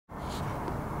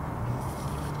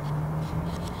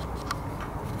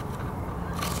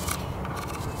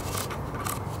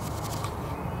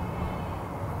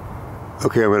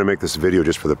Okay, I'm going to make this video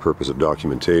just for the purpose of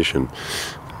documentation.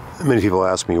 Many people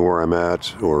ask me where I'm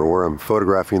at, or where I'm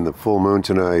photographing the full moon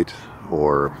tonight,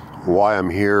 or why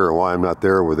I'm here or why I'm not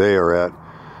there where they are at,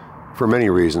 for many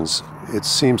reasons. It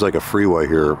seems like a freeway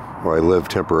here where I live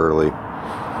temporarily.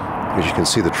 As you can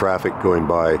see the traffic going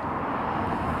by.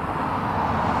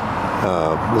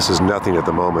 This is nothing at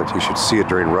the moment. You should see it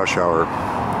during rush hour.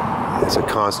 It's a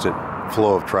constant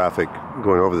flow of traffic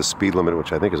going over the speed limit,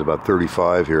 which I think is about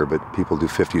 35 here, but people do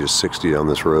 50 to 60 down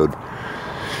this road.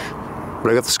 But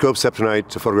I got the scope set tonight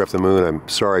to photograph the moon. I'm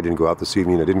sorry I didn't go out this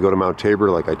evening. I didn't go to Mount Tabor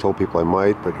like I told people I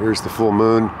might, but here's the full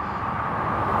moon.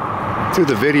 Through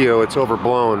the video, it's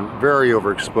overblown, very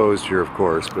overexposed here, of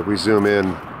course, but if we zoom in,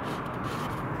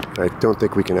 I don't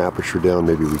think we can aperture down.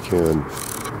 Maybe we can.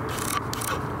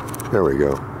 There we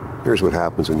go. Here's what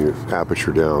happens when you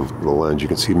aperture down the lens. You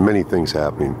can see many things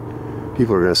happening.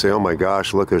 People are going to say, oh my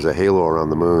gosh, look, there's a halo around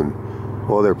the moon.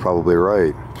 Well, they're probably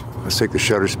right. Let's take the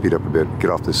shutter speed up a bit, get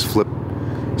off this flip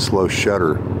slow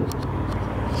shutter,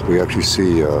 so we actually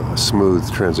see a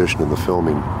smooth transition in the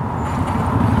filming.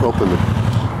 Open the...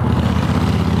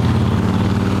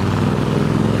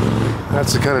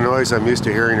 That's the kind of noise I'm used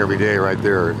to hearing every day right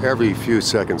there. Every few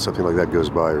seconds something like that goes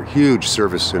by. Huge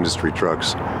service industry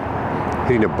trucks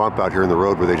hitting a bump out here in the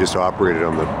road where they just operated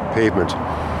on the pavement.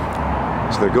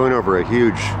 So they're going over a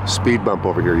huge speed bump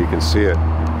over here. You can see it.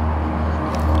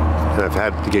 And I've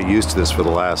had to get used to this for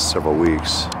the last several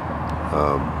weeks.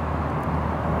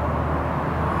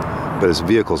 But as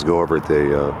vehicles go over it, they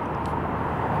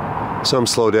some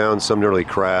slow down, some nearly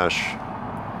crash.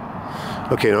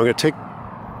 Okay, now I'm going to take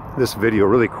this video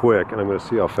really quick, and I'm going to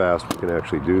see how fast we can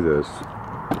actually do this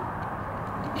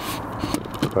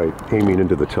by aiming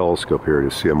into the telescope here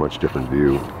to see a much different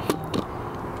view.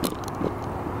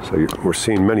 So we're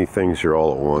seeing many things here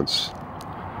all at once,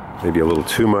 maybe a little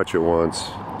too much at once.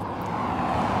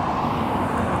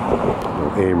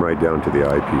 I'll aim right down to the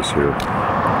eyepiece here.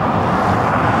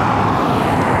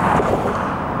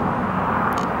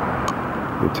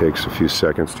 It takes a few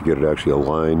seconds to get it actually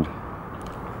aligned.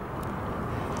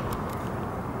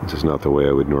 This is not the way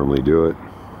I would normally do it.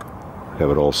 Have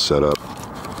it all set up.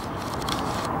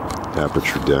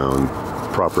 Aperture down,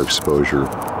 proper exposure,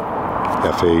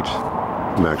 f8,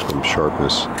 maximum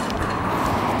sharpness.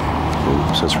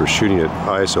 And since we're shooting at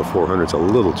ISO 400, it's a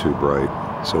little too bright,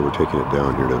 so we're taking it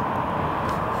down here to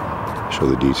show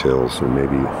the details, and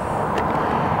maybe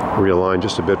realign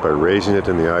just a bit by raising it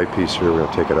in the eyepiece here. We're going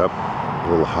to take it up a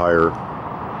little higher.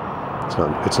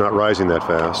 It's not rising that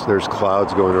fast. There's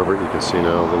clouds going over it, you can see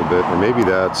now a little bit, and maybe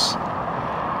that's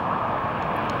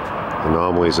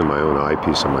anomalies in my own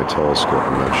eyepiece on my telescope,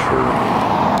 I'm not sure.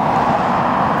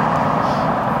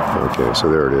 Okay, so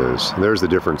there it is. And there's the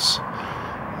difference.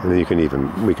 And then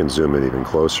we can zoom in even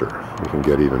closer. We can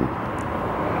get even,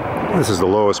 this is the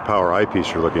lowest power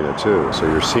eyepiece you're looking at too. So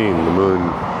you're seeing the moon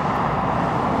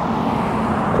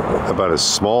about as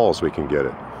small as we can get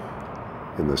it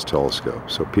in this telescope.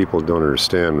 So people don't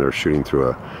understand, they're shooting through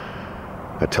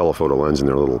a telephoto lens in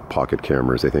their little pocket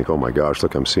cameras. They think, oh my gosh,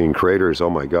 look, I'm seeing craters. Oh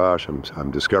my gosh, I'm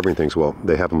discovering things. Well,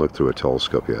 they haven't looked through a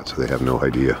telescope yet, so they have no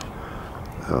idea.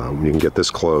 When you can get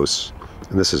this close,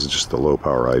 and this is just the low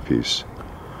power eyepiece,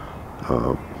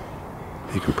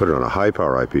 you can put it on a high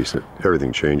power eyepiece and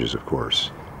everything changes, of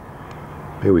course.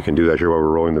 Maybe we can do that here while we're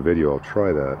rolling the video. I'll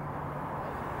try that.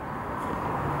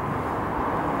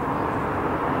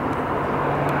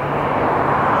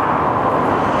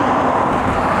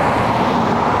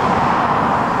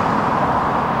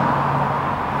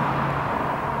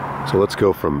 So let's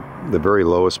go from the very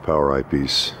lowest power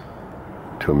eyepiece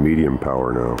to a medium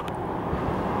power now.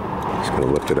 Just going to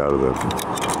lift it out of the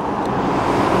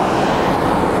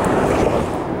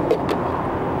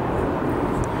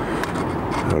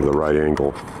right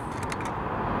angle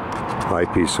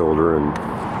eyepiece holder, and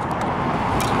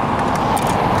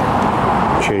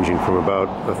changing from about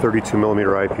a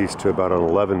 32mm eyepiece to about an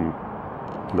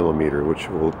 11mm, which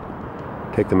will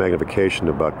take the magnification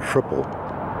to about triple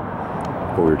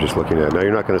what we were just looking at. Now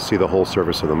you're not going to see the whole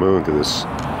surface of the moon through this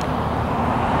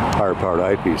higher powered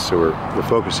eyepiece, so we're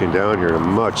focusing down here in a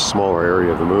much smaller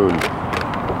area of the moon.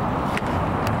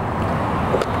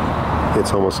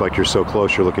 It's almost like you're so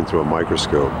close you're looking through a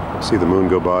microscope. See the moon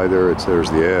go by there? There's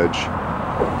the edge.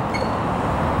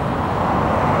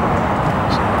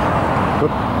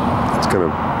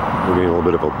 We're getting a little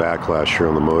bit of a backlash here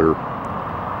on the motor.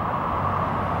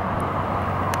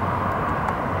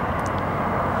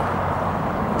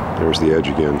 There's the edge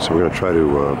again, so we're going to try to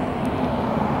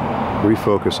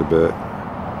refocus a bit.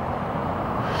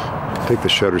 Take the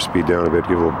shutter speed down a bit,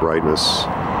 give it a little brightness.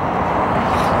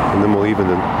 And then we'll even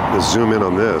to zoom in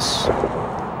on this,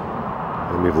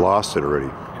 and we've lost it already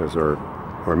because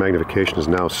our magnification is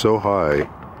now so high,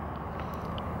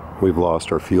 we've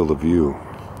lost our field of view.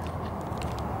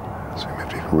 So we have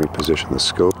to even reposition the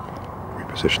scope,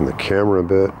 reposition the camera a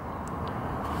bit,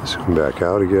 zoom back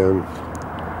out again.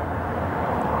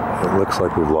 It looks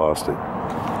like we've lost it.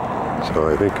 So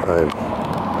I think I'm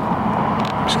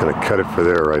just going to cut it for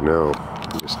there right now.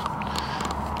 Just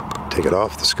take it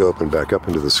off the scope and back up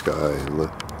into the sky and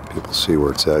let people see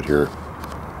where it's at here.